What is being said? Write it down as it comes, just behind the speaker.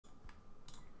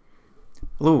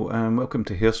Hello and welcome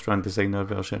to Strand Designer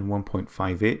version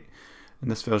 1.58. In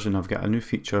this version I've got a new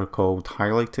feature called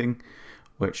highlighting,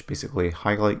 which basically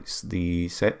highlights the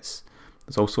sets.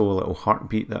 There's also a little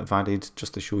heartbeat that I've added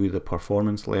just to show you the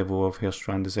performance level of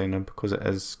Strand Designer, because it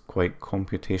is quite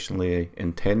computationally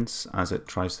intense as it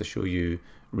tries to show you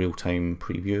real-time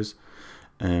previews.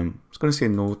 I was going to say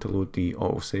no to load the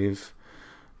autosave.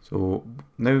 So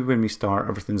now when we start,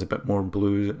 everything's a bit more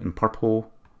blue and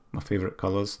purple, my favourite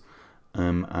colours.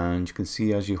 And you can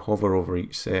see as you hover over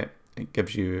each set, it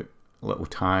gives you a little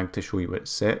tag to show you which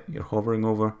set you're hovering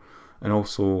over. And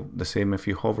also the same, if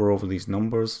you hover over these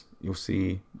numbers, you'll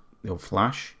see they'll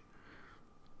flash.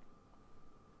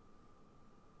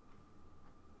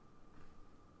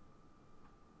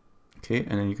 Okay,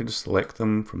 and then you can just select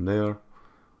them from there,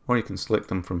 or you can select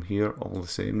them from here, all the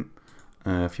same.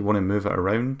 If you want to move it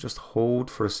around, just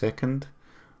hold for a second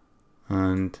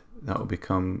and that will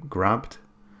become grabbed.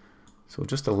 So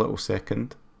just a little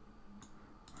second,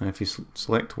 and if you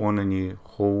select one and you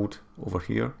hold over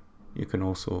here, you can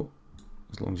also,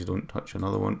 as long as you don't touch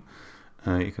another one,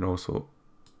 you can also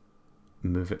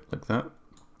move it like that.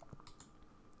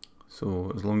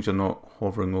 So as long as you're not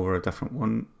hovering over a different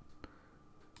one,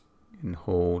 you can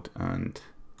hold and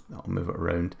that'll move it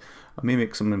around. I may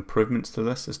make some improvements to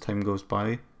this as time goes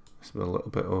by. This will be a little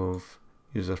bit of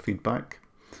user feedback.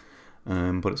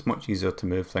 But it's much easier to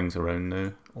move things around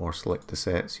now, or select the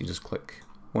sets. You just click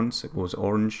once, it goes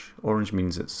orange. Orange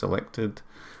means it's selected,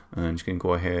 and you can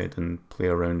go ahead and play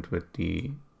around with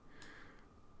the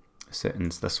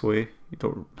settings this way. You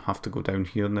don't have to go down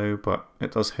here now, but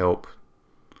it does help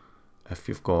if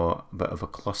you've got a bit of a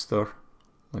cluster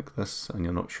like this and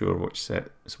you're not sure which set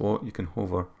is what. You can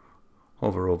hover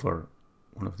over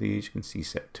one of these. You can see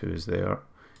set 2 is there.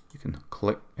 You can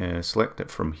click select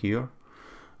it from here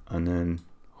and then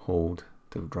hold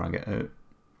to drag it out.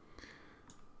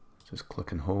 Just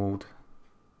click and hold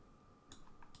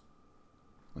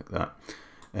like that.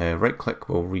 Right click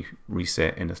will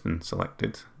reset anything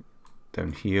selected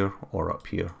down here or up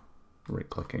here. Right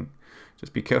clicking.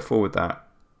 Just be careful with that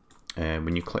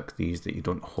when you click these, that you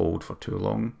don't hold for too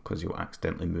long, because you'll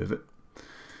accidentally move it.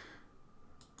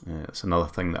 That's another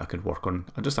thing that I could work on.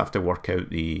 I just have to work out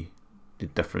the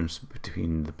difference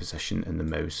between the position and the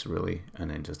mouse really,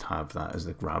 and then just have that as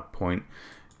the grab point.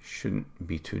 Shouldn't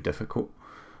be too difficult,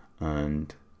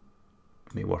 and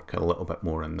may work a little bit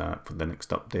more on that for the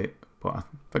next update. But I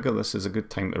figure this is a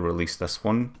good time to release this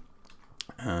one,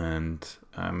 and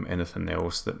anything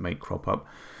else that might crop up.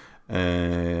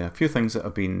 A few things that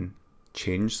have been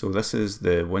changed. So this is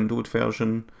the windowed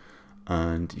version,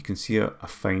 and you can see a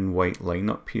fine white line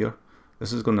up here.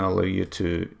 This is going to allow you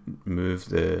to move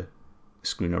the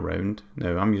screen around.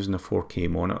 Now I'm using a 4K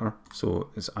monitor,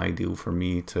 so it's ideal for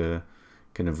me to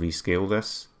kind of rescale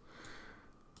this.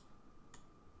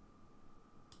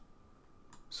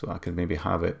 So I could maybe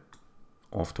have it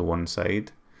off to one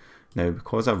side. Now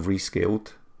because I've rescaled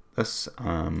this,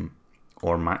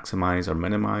 or maximize or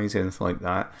minimize, anything like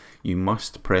that, you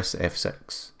must press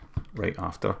F6 right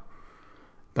after.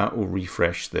 That will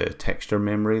refresh the texture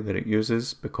memory that it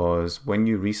uses, because when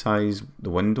you resize the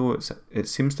window, it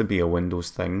seems to be a Windows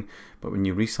thing, but when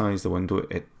you resize the window,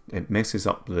 it messes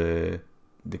up the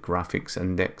graphics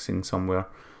indexing somewhere,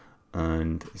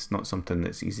 and it's not something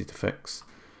that's easy to fix.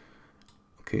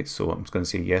 Okay, so I'm just going to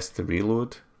say yes to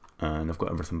reload, and I've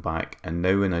got everything back. And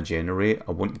now when I generate,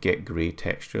 I won't get grey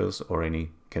textures or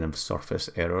any kind of surface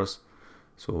errors.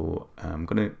 So I'm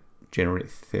going to generate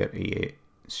 38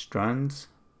 strands.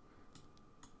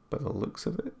 By the looks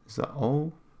of it, is that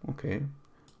all? Okay,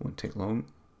 won't take long.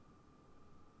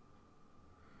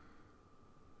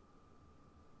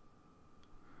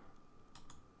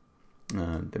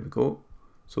 And there we go.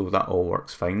 So that all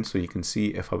works fine. So you can see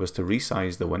if I was to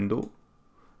resize the window,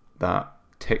 that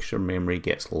texture memory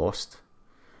gets lost.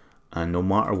 And no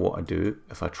matter what I do,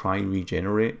 if I try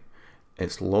regenerate,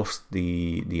 it's lost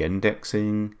the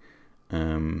indexing.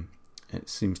 It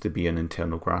seems to be an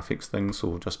internal graphics thing,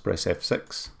 so just press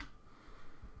F6.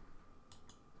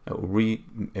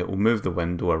 It will move the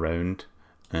window around,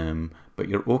 but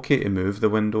you're okay to move the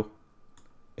window.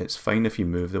 It's fine if you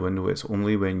move the window. It's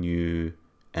only when you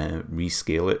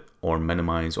rescale it or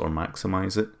minimize or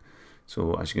maximize it.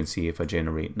 So as you can see, if I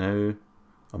generate now,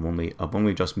 I've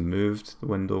only just moved the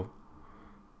window.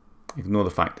 Ignore the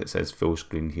fact that it says full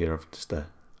screen here. I've just a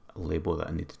label that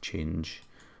I need to change.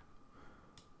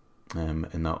 And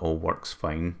that all works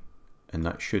fine, and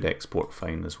that should export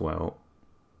fine as well.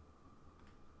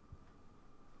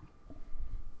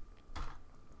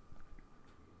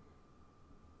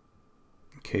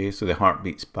 Okay, so the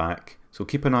heartbeat's back. So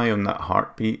keep an eye on that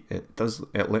heartbeat.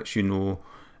 It lets you know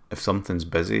if something's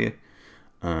busy,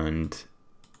 and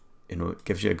you know, it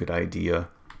gives you a good idea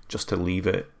just to leave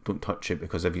it. Don't touch it,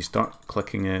 because if you start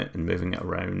clicking it and moving it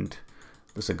around,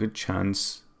 there's a good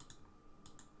chance,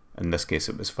 in this case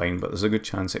it was fine, but there's a good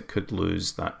chance it could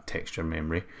lose that texture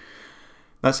memory.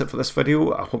 That's it for this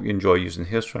video. I hope you enjoy using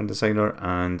Strand Designer,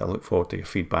 and I look forward to your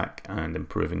feedback and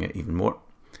improving it even more.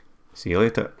 See you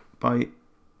later. Bye.